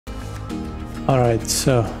Alright,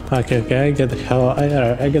 so okay, I get the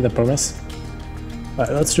I get the premise.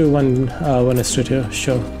 Alright, let's do one is to two,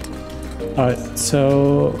 sure. Alright,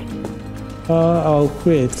 so I'll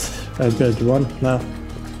create a good one now.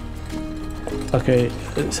 Okay,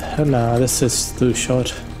 nah, this is too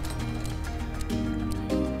short.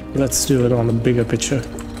 Let's do it on a bigger picture.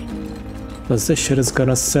 Because this shit is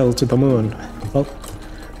gonna sell to the moon. Well,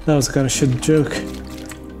 that was a kind of shit joke.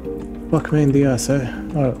 Fuck me in the ass, eh?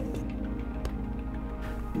 Alright.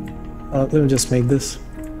 Let me just make this.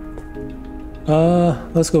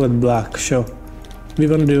 Let's go with black, sure. We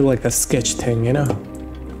wanna do like a sketch thing, you know?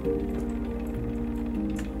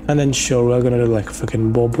 And then sure, we're gonna do like a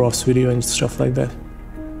fucking Bob Ross video and stuff like that.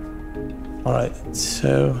 Alright,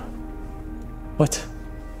 so... What?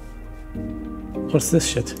 What's this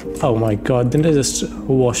shit? Oh my god, didn't I just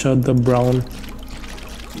wash out the brown?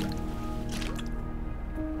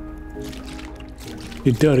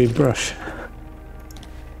 You dirty brush.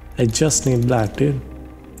 I just need black, dude.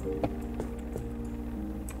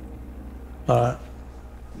 Oh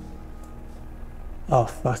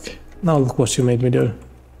fuck. Now look what you made me do.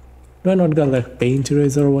 Do I not got like paint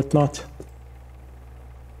eraser or whatnot?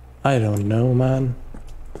 I don't know, man.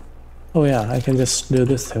 Oh yeah, I can just do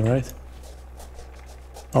this thing, right?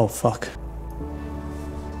 Oh fuck.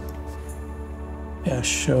 Yeah,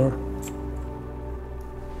 sure.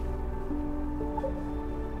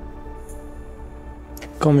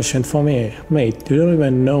 Commission for me. Mate, you don't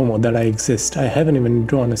even know that I exist. I haven't even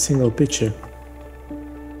drawn a single picture.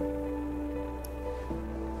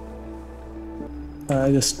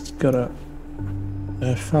 I just gotta...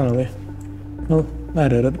 finally. Well, I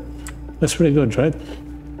did it. That's pretty good, right?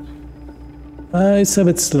 It's a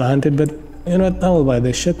bit slanted, but you know what? I will buy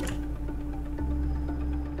this shit.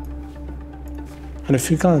 And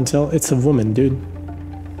if you can't tell, it's a woman, dude.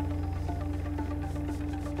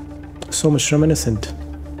 So much reminiscent.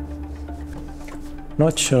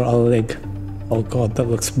 Not sure I'll leg. Oh god, that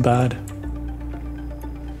looks bad.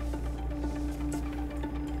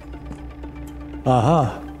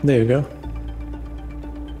 Aha, there you go.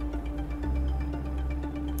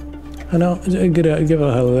 I know, give her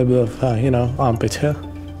a little bit of, you know, armpit here.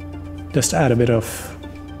 Just add a bit of,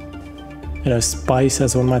 you know, spice,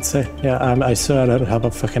 as one might say. Yeah, I swear I don't have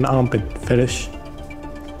a fucking armpit fetish.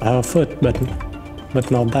 I have a foot, but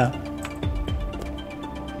not that.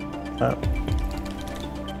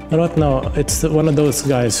 You know what? No, it's one of those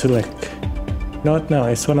guys who like... You know what? No,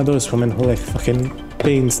 it's one of those women who like fucking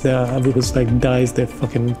paints their... who's like dyes their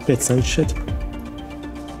fucking bits and shit.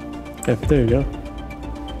 Yep, there you go.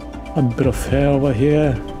 A bit of hair over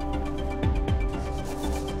here.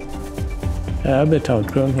 Yeah, a bit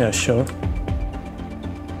outgrown, yeah, sure.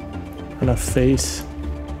 And a face.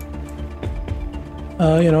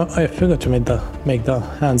 You know, I forgot to make the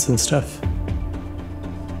hands and stuff.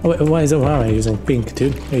 Why am I using pink,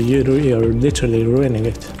 dude? You're literally ruining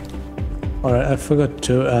it. Alright, I forgot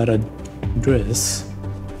to add a dress.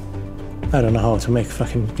 I don't know how to make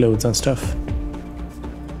fucking clothes and stuff.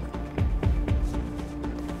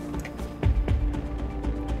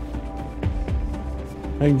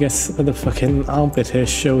 I guess the fucking armpit here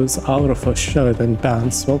shows out of her shirt and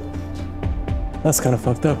pants. Well, that's kind of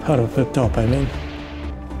fucked up. Out of the top, I mean.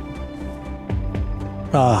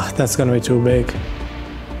 Ah, that's gonna be too big.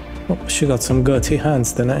 Oh, she got some girthy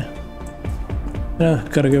hands, didn't I? Yeah,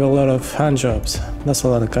 gotta give a lot of hand jobs. That's a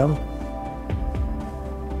lot of come.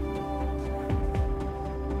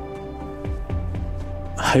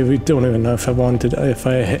 I really don't even know if I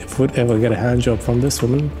would ever get a hand job from this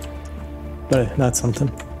woman. But that's something.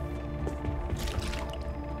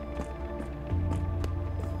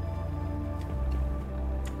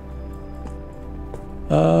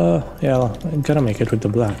 Yeah, I gotta make it with the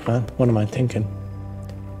black, man. What am I thinking?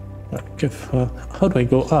 How do I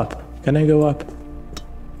go up? Can I go up?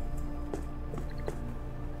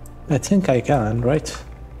 I think I can, right?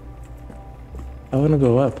 I wanna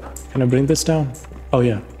go up. Can I bring this down? Oh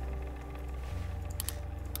yeah.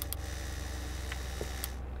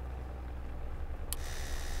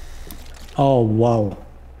 Oh wow.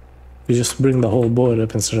 You just bring the whole board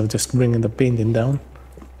up instead of just bringing the painting down.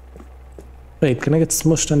 Wait, can I get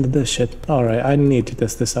smushed under this shit? Alright, I need to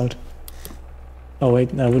test this out. Oh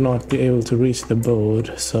wait, I will not be able to reach the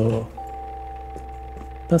board, so...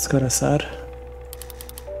 That's kinda sad.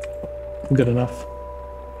 Good enough.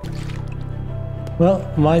 Well,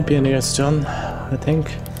 my pioneer is done, I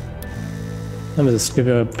think. Let me just give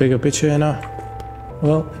you a bigger picture, you know.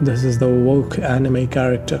 Well, this is the woke anime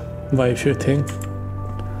character, waifu thing.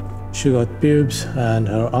 She got pubes and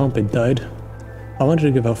her armpit died. I wanted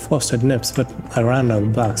to give her frosted nips, but I ran out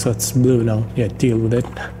of black, so it's blue now. Yeah, deal with it.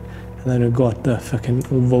 And then we got the fucking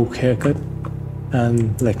Vogue haircut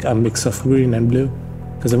and like a mix of green and blue.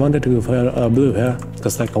 Because I wanted to go for blue hair,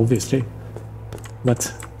 because like obviously.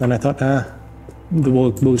 But then I thought, the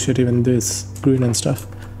Vogue bullshit even does green and stuff.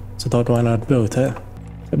 So I thought, why not both hair?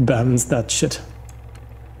 It bans that shit.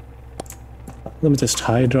 Let me just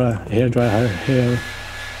hair dry her hair.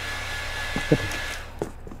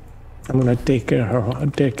 I'm gonna take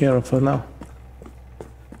care of her now.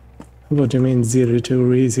 What do you mean 0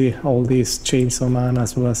 to easy? All these Chainsaw Man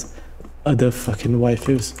as well as other fucking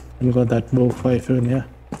waifus. And got that Vogue waifu in here.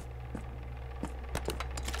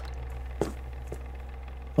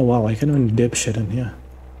 Oh wow, I can even dip shit in here.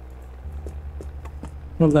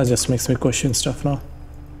 Well, that just makes me question stuff now.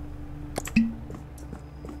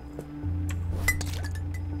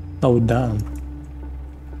 Oh damn.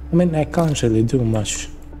 I mean, I can't really do much.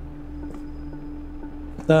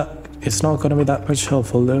 It's not gonna be that much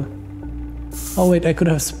helpful though. Oh wait, I could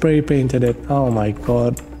have spray painted it. Oh my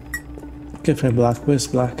god. Give me black. Where's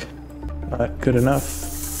black? Alright, good enough.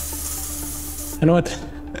 You know what?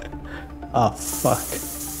 Ah, fuck.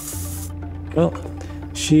 Well,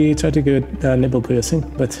 she tried to get nipple piercing,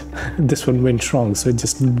 but this one went wrong, so it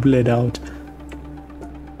just bled out.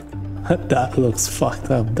 That looks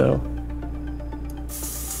fucked up though.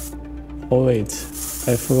 Oh wait,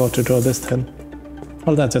 I forgot to draw this then.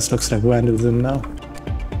 Well, that just looks like vandalism now.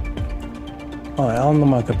 Alright, on the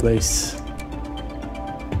marketplace.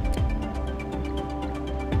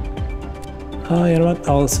 Oh, you know what?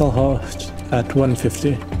 I'll sell her at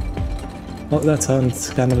 150. Well, that sounds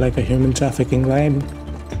kind of like a human trafficking line.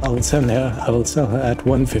 I will sell her at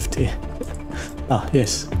 150. Ah,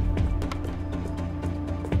 yes.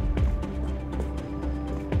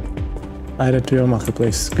 Added to your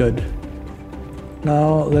marketplace. Good.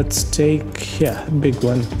 Now let's take, yeah, big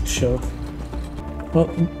one, sure. Well,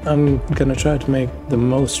 I'm gonna try to make the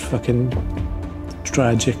most fucking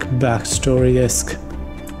tragic backstory-esque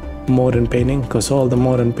modern painting, because all the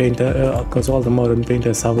modern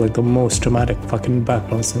painters have like the most dramatic fucking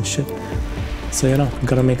backgrounds and shit. So you know, I'm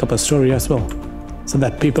gonna make up a story as well, so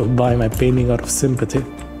that people buy my painting out of sympathy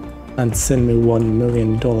and send me $1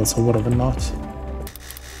 million or whatever not.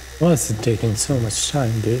 Why is it taking so much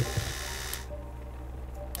time, dude?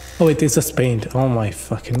 Oh wait, it's just paint. Oh my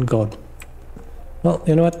fucking god. Well,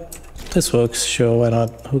 you know what? This works, sure, why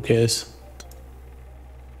not? Who cares?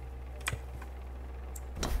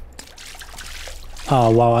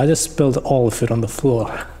 Oh wow, I just spilled all of it on the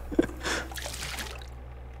floor.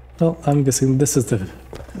 Well, I'm guessing this is the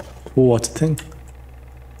water thing.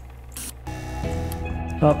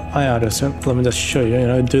 Well, I understand. Let me just show you, you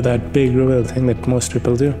know, do that big reveal thing that most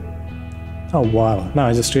people do. Oh wow, now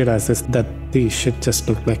I just realized that these shit just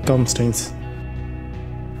look like gum stains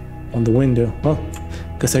on the window. Well,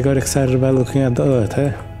 because I got excited by looking at the earth,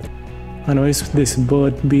 eh? Anyways, this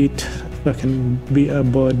bird bird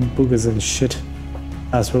boogers and shit,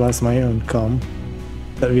 as well as my own cum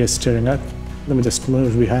that we are staring at. Let me just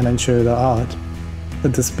move behind and show you the art.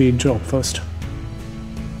 Let the speed drop first.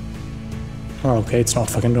 Oh, okay, it's not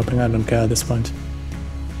fucking dropping, I don't care at this point.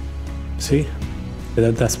 See?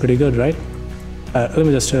 That's pretty good, right? Let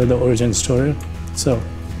me just tell you the origin story. So,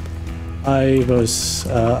 I was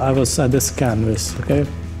at this canvas, okay?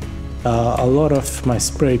 A lot of my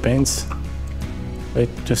spray paints. Wait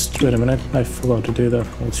a minute, I forgot to do the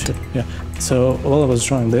whole shit. Yeah. So while I was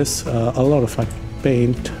drawing this, a lot of my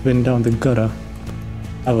paint went down the gutter.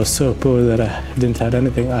 I was so poor that I didn't have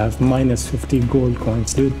anything. I have minus 50 gold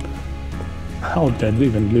coins, dude. How did I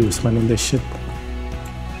even lose money in this shit?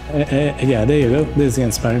 Yeah, there you go. There's the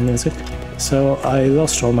inspiring music. So I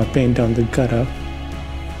lost all my paint down the gutter,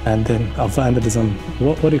 and then a vandalism.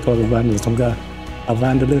 What do you call a vandalism guy? A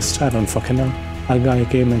vandalist? I don't fucking know. A guy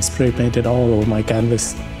came and spray painted all over my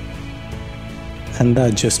canvas, and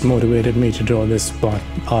that just motivated me to draw this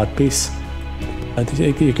art piece.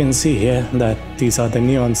 You can see here that these are the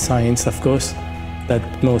neon signs, of course,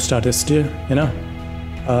 that most artists do, you know.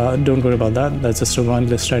 Don't worry about that. That's just a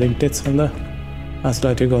vandalist writing tits on there. As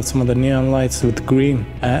like you got some of the neon lights with green,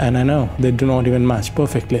 and I know they do not even match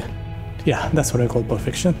perfectly. Yeah, that's what I call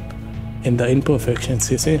perfection. In the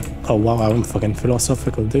imperfections, you see. Oh wow, I'm fucking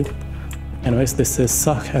philosophical, dude. Anyways, this is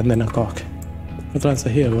suck and then a cock. That's a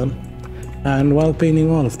here one. And while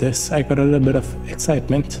painting all of this, I got a little bit of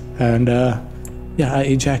excitement, and yeah, I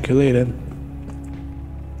ejaculated.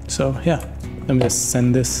 So yeah, let me just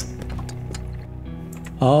send this.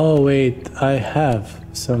 Oh wait, I have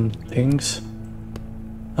some things.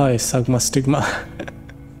 I suck my stigma.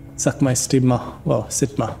 Suck my stigma. Well,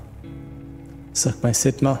 stigma. Suck my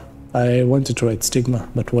stigma. I wanted to write stigma,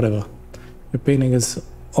 but whatever. Your painting is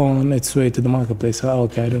on its way to the marketplace. Oh,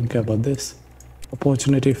 okay, I don't care about this.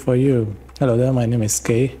 Opportunity for you. Hello there, my name is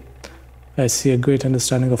Kay. I see a great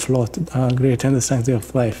understanding of great understanding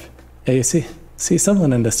of life. Yeah, you see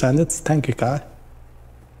someone understands it. Thank you, Kai.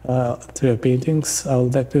 To your paintings, I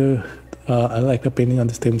like a painting on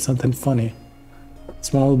this theme, something funny.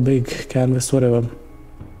 Small, big, canvas, whatever.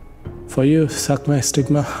 For you, suck my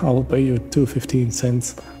stigma, I'll pay you 2.15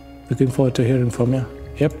 cents. Looking forward to hearing from you.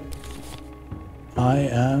 Yep. I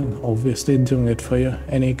am obviously doing it for you.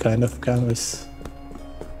 Any kind of canvas.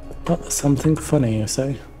 Oh, something funny, you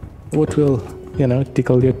say? What will,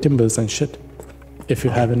 tickle your timbers and shit? If you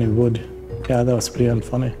have any wood. Yeah, that was pretty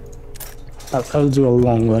unfunny. I'll do a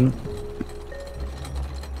long one.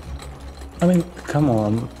 I mean, come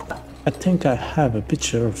on. I think I have a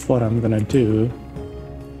picture of what I'm gonna do,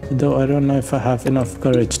 though I don't know if I have enough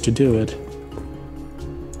courage to do it.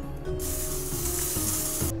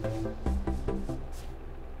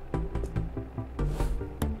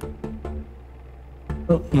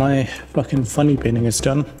 Oh, my fucking funny painting is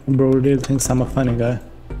done. Bro really thinks I'm a funny guy.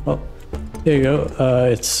 Oh, there you go.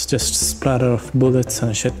 It's just splatter of bullets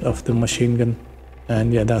and shit of the machine gun.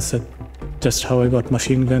 And yeah, that's it. Just how I got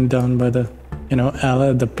machine gunned down by the,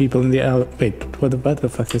 the people in the alley. Wait, what the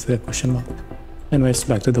fuck is that question mark? Anyways,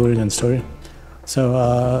 back to the origin story. So,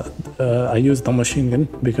 I used the machine gun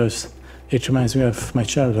because it reminds me of my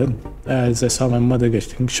childhood, as I saw my mother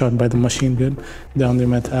getting shot by the machine gun down the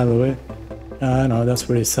meth alleyway. I know, that's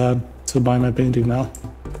pretty sad. So buy my painting now.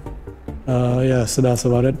 Yeah, so that's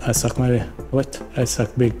about it. I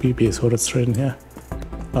suck big pee-pee is what it's written here.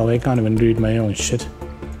 Oh, I can't even read my own shit.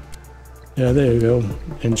 Yeah, there you go.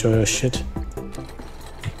 Enjoy your shit.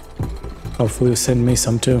 Hopefully you send me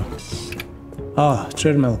some too. Ah,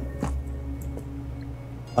 treadmill.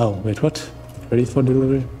 Oh, wait, what? Ready for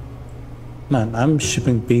delivery? Man, I'm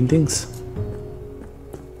shipping paintings.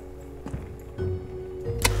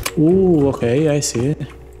 Ooh, okay, I see.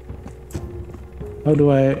 How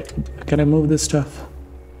do can I move this stuff?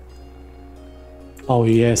 Oh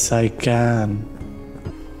yes, I can.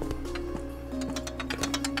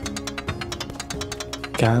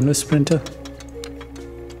 Canvas printer?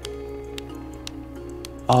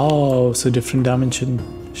 Oh, so different dimension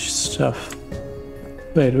stuff.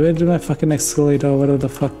 Wait, where did my fucking escalator, whatever the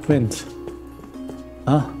fuck went?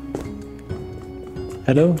 Huh?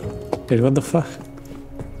 Hello? Wait, what the fuck?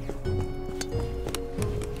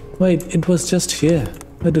 Wait, it was just here.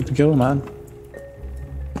 Where did it go, man?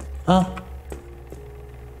 Huh?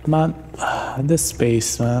 Man, this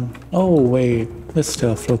space, man. Oh, wait, this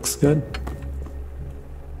stuff looks good.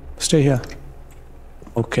 Stay here.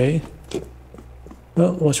 Okay.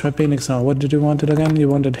 Well, watch my paintings now. What did you want it again? You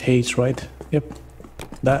wanted hate, right? Yep.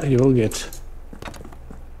 That you will get.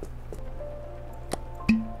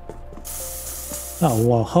 Oh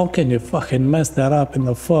wow, how can you fucking mess that up in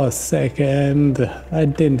the first second? I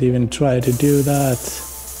didn't even try to do that.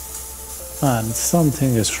 Man, something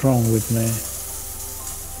is wrong with me.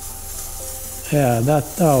 Yeah,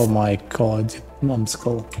 oh my god,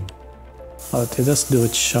 numbskull. Okay, just do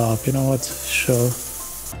it sharp, you know what? Sure.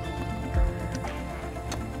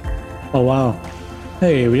 Oh wow.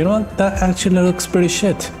 Hey, you know what? That actually looks pretty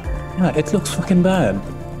shit. Yeah, it looks fucking bad.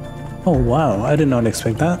 Oh wow, I did not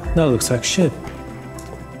expect that. That looks like shit.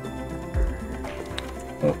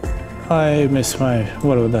 I miss my,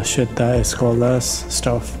 whatever the shit that is called as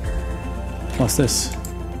stuff. What's this?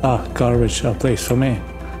 Ah, garbage, a place for me.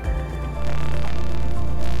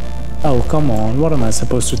 Oh, come on, what am I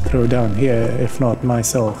supposed to throw down here if not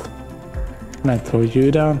myself? Can I throw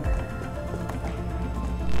you down?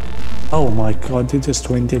 Oh my god, you just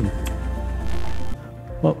went in.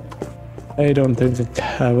 Well, I don't think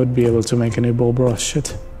I would be able to make any Bob Ross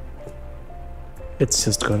shit. It's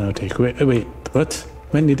just gonna take... Wait, what?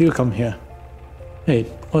 When did you come here? Wait,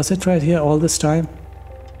 was it right here all this time?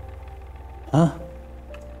 Huh?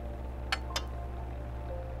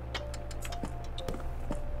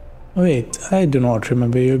 Wait, I do not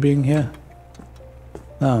remember you being here.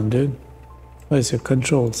 Damn, dude. Where's your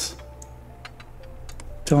controls?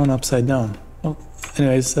 Turn upside down. Oh,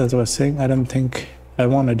 anyways, as I was saying, I don't think I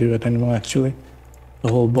want to do it anymore, actually. The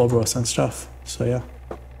whole Bob Ross and stuff. So, yeah.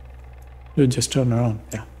 You just turn around.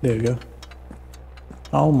 Yeah, there you go.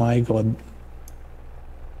 Oh my god.